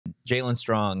Jalen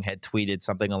Strong had tweeted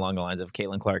something along the lines of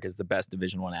Caitlin Clark is the best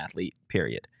Division I athlete,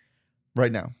 period.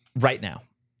 Right now.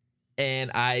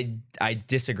 And I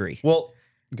disagree. Well,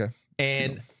 okay.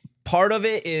 And part of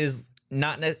it is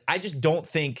I just don't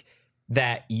think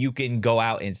that you can go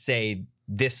out and say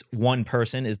this one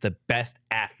person is the best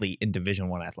athlete in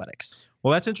Division I athletics.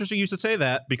 Well, that's interesting you should say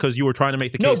that because you were trying to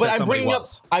make the case that somebody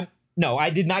was. No, I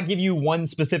did not give you one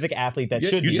specific athlete that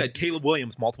should be. You said Caleb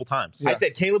Williams multiple times. Yeah. I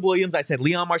said Caleb Williams. I said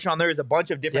Leon Marchand. There is a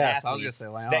bunch of different athletes I was gonna say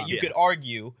Leon. that you could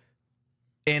argue.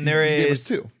 And there's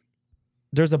two.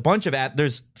 There's a bunch of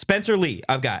there's Spencer Lee.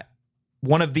 I've got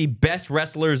one of the best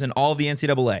wrestlers in all of the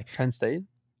NCAA. Penn State?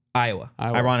 Iowa.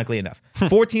 Ironically enough.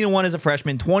 14-1 as a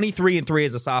freshman, 23-3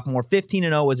 as a sophomore,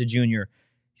 15-0 as a junior,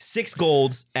 6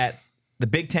 golds at the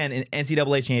Big Ten and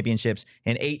NCAA championships,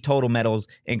 and 8 total medals,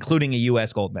 including a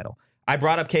U.S. gold medal. I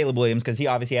brought up Caleb Williams because he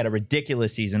obviously had a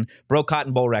ridiculous season, broke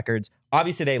Cotton Bowl records.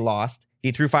 Obviously, they lost.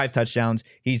 He threw 5 touchdowns.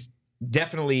 He's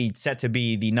definitely set to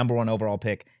be the number 1 overall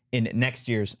pick in next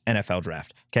year's NFL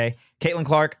draft. Okay? Caitlin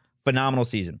Clark, phenomenal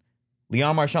season.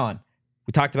 Leon Marchand,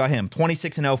 we talked about him.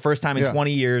 26-0, first time in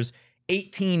 20 years,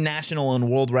 18 national and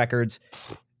world records.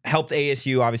 Helped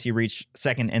ASU obviously reach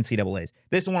second NCAAs.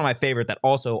 This is one of my favorite that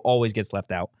also always gets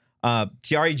left out.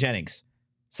 Tiari Jennings,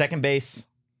 second base,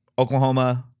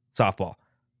 Oklahoma softball.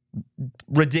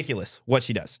 Ridiculous what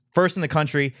she does. First in the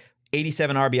country,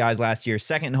 87 RBIs last year,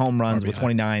 second in home runs with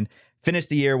 29. Finished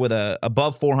the year with a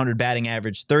above 400 batting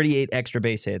average, 38 extra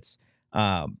base hits,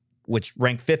 which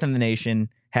ranked 5th in the nation.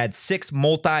 Had 6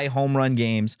 multi-home run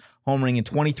games, homering in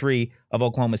 23 of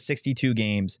Oklahoma's 62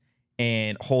 games,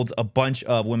 and holds a bunch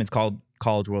of women's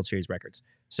college World Series records.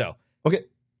 So, okay,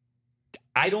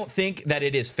 I don't think that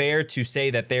it is fair to say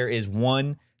that there is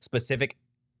one specific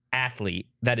athlete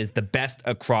that is the best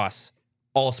across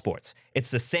all sports.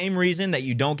 It's the same reason that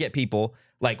you don't get people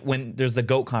like when there's the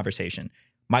GOAT conversation.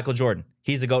 Michael Jordan,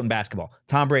 he's the GOAT in basketball.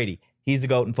 Tom Brady, he's the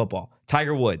GOAT in football.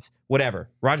 Tiger Woods, whatever.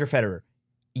 Roger Federer.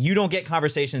 You don't get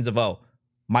conversations of, oh,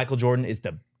 Michael Jordan is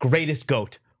the greatest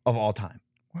GOAT of all time.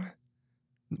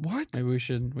 What? Maybe we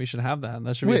should have that.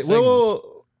 That should be. Wait,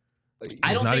 whoa.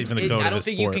 I don't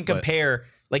think you can compare.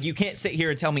 Like, you can't sit here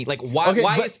and tell me like why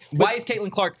is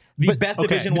Caitlin Clark the best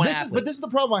Division I athlete? But this is the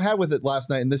problem I had with it last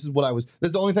night, and this is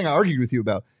the only thing I argued with you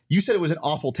about. You said it was an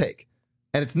awful take,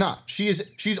 and it's not. She's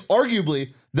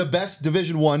arguably the best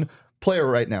Division I player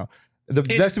right now. The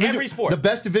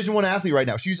best Division I athlete right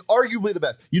now. She's arguably the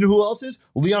best. You know who else is?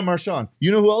 Leon Marchand.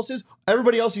 You know who else is?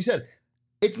 Everybody else you said.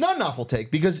 It's not an awful take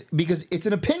because it's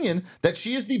an opinion that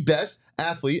she is the best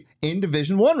athlete in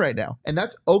Division I right now. And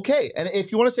that's okay. And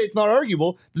if you want to say it's not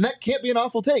arguable, then that can't be an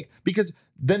awful take because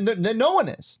then no one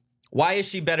is. Why is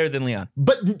she better than Leon?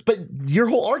 But your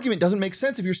whole argument doesn't make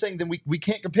sense if you're saying then we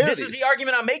can't compare these. This is the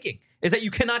argument I'm making, is that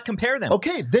you cannot compare them.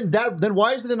 Okay, then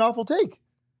why is it an awful take?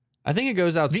 I think it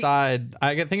goes outside.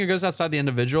 I think it goes outside the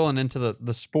individual and into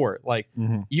the sport. Like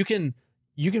you can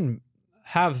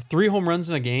have 3 home runs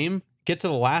in a game, get to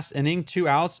the last inning, 2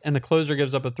 outs, and the closer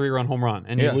gives up a 3-run home run,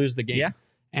 and you lose the game. Yeah.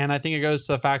 And I think it goes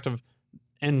to the fact of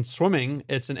in swimming,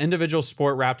 it's an individual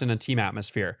sport wrapped in a team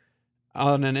atmosphere.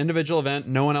 On an individual event,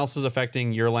 no one else is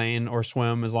affecting your lane or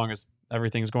swim as long as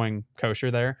everything's going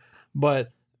kosher there.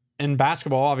 But in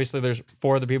basketball, obviously, there's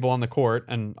 4 other people on the court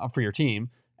and for your team.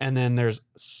 And then there's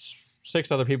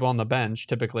 6 other people on the bench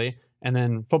typically. And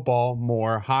then football,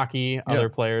 more hockey, other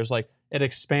players. Like it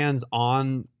expands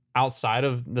on outside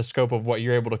of the scope of what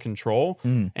you're able to control.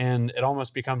 And it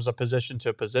almost becomes a position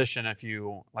to position if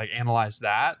you like analyze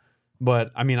that.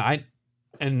 But I mean,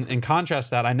 in contrast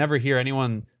to that, I never hear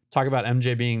anyone talk about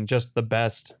MJ being just the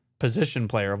best position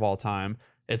player of all time.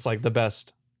 It's like the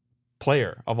best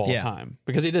player of all time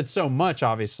because he did so much,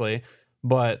 obviously.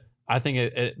 But I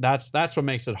think that's what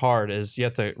makes it hard is you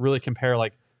have to really compare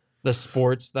like the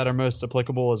sports that are most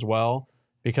applicable as well.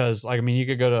 Because like, I mean, you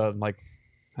could go to like,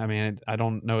 I mean, I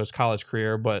don't know his college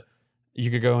career, but you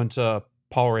could go into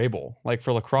Paul Rabel, like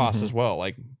for lacrosse as well,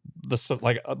 like the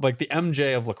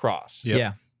MJ of lacrosse. Yep.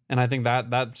 Yeah. And I think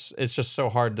it's just so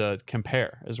hard to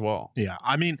compare as well. Yeah.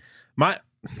 I mean,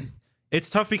 it's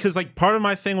tough because like part of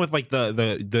my thing with like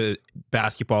the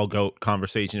basketball GOAT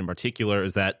conversation in particular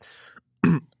is that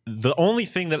the only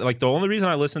reason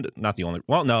I listened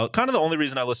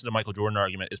to Michael Jordan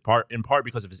argument is in part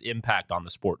because of his impact on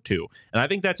the sport too. And I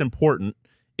think that's important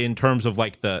in terms of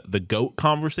like the GOAT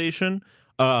conversation.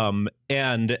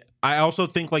 And I also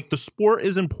think like the sport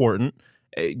is important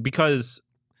because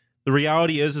the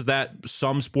reality is that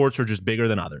some sports are just bigger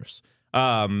than others.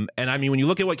 And I mean, when you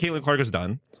look at what Caitlin Clark has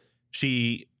done,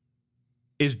 she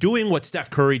is doing what Steph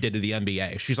Curry did to the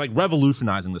NBA. She's like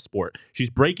revolutionizing the sport.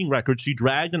 She's breaking records. She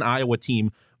dragged an Iowa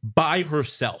team by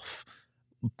herself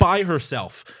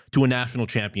to a national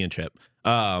championship.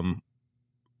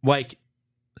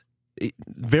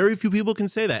 Very few people can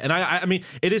say that. And I mean,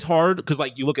 it is hard because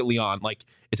like you look at Leon, like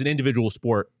it's an individual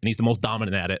sport and he's the most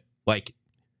dominant at it. Like,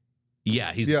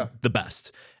 yeah, he's the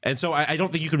best. And so I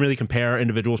don't think you can really compare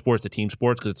individual sports to team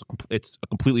sports because it's a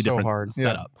completely different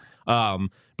setup.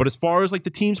 But as far as like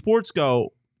the team sports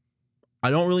go,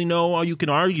 I don't really know how you can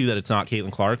argue that it's not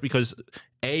Caitlin Clark because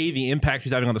A, the impact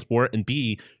she's having on the sport, and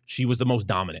B, she was the most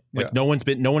dominant. Like no one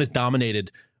has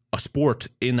dominated a sport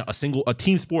in a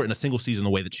team sport in a single season the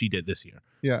way that she did this year.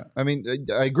 Yeah, I mean,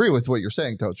 I agree with what you're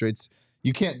saying, Coach.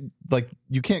 You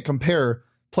can't compare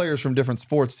players from different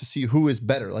sports to see who is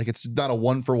better. Like it's not a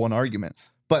 1-for-1 argument.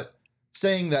 But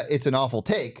saying that it's an awful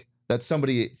take that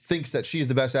somebody thinks that she's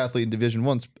the best athlete in Division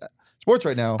I sports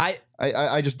right now, I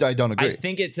don't agree. I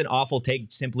think it's an awful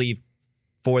take simply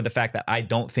for the fact that I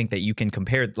don't think that you can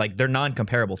compare. Like they're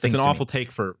non-comparable things. It's an awful take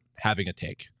for having a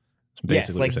take.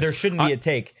 Yes, like there shouldn't be a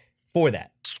take for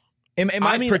that. In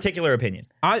my particular opinion,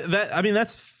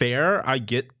 that's fair. I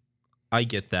get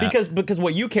that because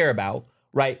what you care about,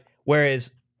 right?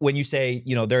 Whereas when you say,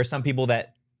 there are some people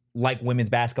that like women's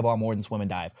basketball more than swim and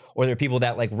dive, or there are people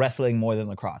that like wrestling more than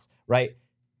lacrosse, right?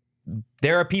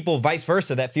 There are people vice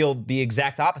versa that feel the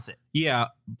exact opposite. Yeah,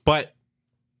 but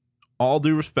all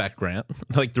due respect, Grant,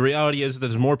 like the reality is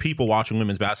there's more people watching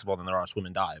women's basketball than there are swim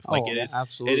and dive. Like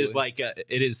absolutely.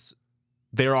 It is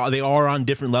they are on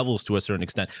different levels to a certain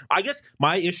extent. I guess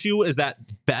my issue is that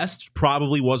best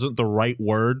probably wasn't the right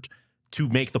word to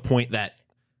make the point that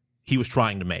he was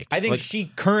trying to make. I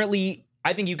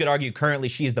think you could argue currently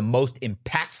she is the most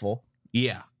impactful.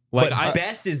 Yeah. But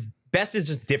best is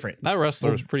just different. That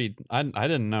wrestler was pretty I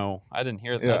didn't know. I didn't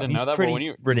hear that. I didn't know that. Pretty but when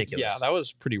you ridiculous. Yeah, that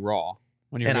was pretty raw.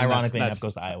 When and ironically enough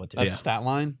goes to Iowa too. That stat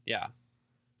line. Yeah.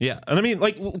 Yeah. And I mean,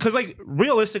 like, because like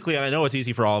realistically, and I know it's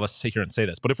easy for all of us to sit here and say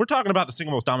this, but if we're talking about the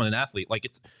single most dominant athlete, like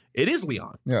it is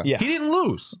Leon. Yeah. He didn't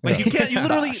lose. Like you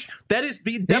literally that is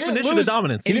the definition of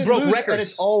dominance. He broke records. And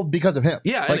it's all because of him.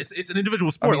 Yeah, and it's an individual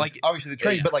sport. Like obviously the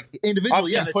training, but like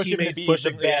individually,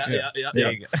 pushing. Yeah.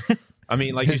 I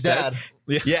mean, like his dad.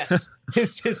 Yes,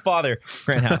 his father,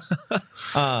 Grant House.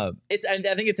 I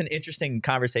think it's an interesting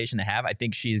conversation to have. I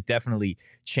think she's definitely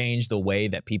changed the way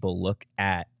that people look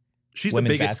at. She's the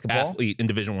biggest athlete in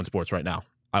Division I sports right now,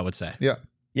 I would say.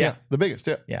 Yeah, the biggest.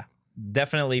 Yeah,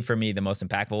 definitely for me the most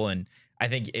impactful. And I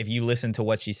think if you listen to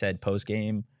what she said post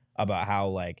game about how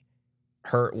like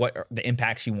what the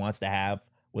impact she wants to have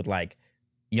with like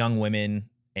young women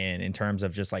and in terms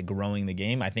of just like growing the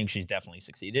game, I think she's definitely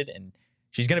succeeded, and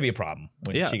she's going to be a problem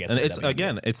when she gets. And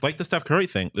it's like the Steph Curry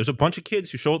thing. There's a bunch of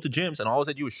kids who show up to gyms and all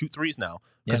they do is shoot threes now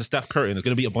because of Steph Curry, and there's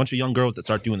going to be a bunch of young girls that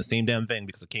start doing the same damn thing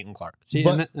because of Caitlin Clark.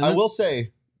 But I will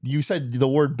say, you said the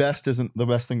word "best" isn't the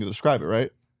best thing to describe it,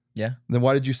 right? Yeah. Then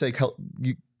why did you say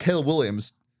Caleb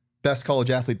Williams, best college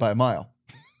athlete by a mile?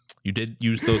 You did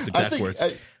use those exact words.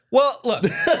 Well, look,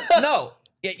 no.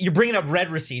 You're bringing up red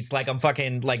receipts like I'm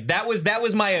fucking like that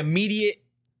was my immediate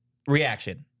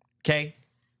reaction. Okay,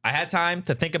 I had time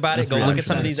to think about it, go look at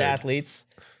some of these athletes,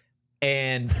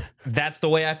 and that's the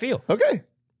way I feel. Okay,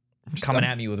 coming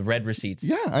at me with red receipts.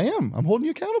 Yeah, I am. I'm holding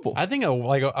you accountable. I think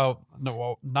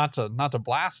not to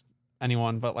blast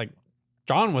anyone, but like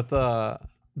John with the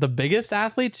biggest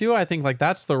athlete too. I think like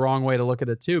that's the wrong way to look at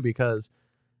it too, because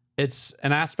it's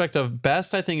an aspect of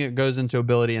best. I think it goes into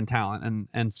ability and talent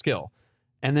and skill.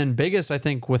 And then biggest, I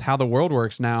think, with how the world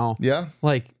works now,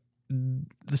 like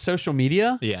the social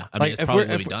media. Yeah, I mean, it's probably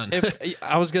Livy Dunn.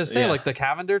 I was gonna say like the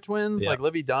Cavender twins, like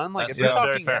Livy Dunn. Like if you're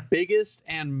talking biggest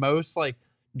and most like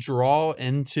draw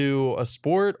into a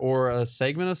sport or a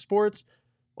segment of sports,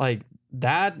 like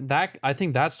that I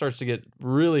think that starts to get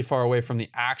really far away from the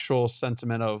actual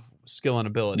sentiment of skill and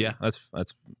ability. Yeah, that's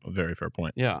a very fair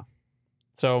point. Yeah,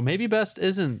 so maybe best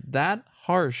isn't that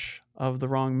harsh of the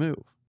wrong move.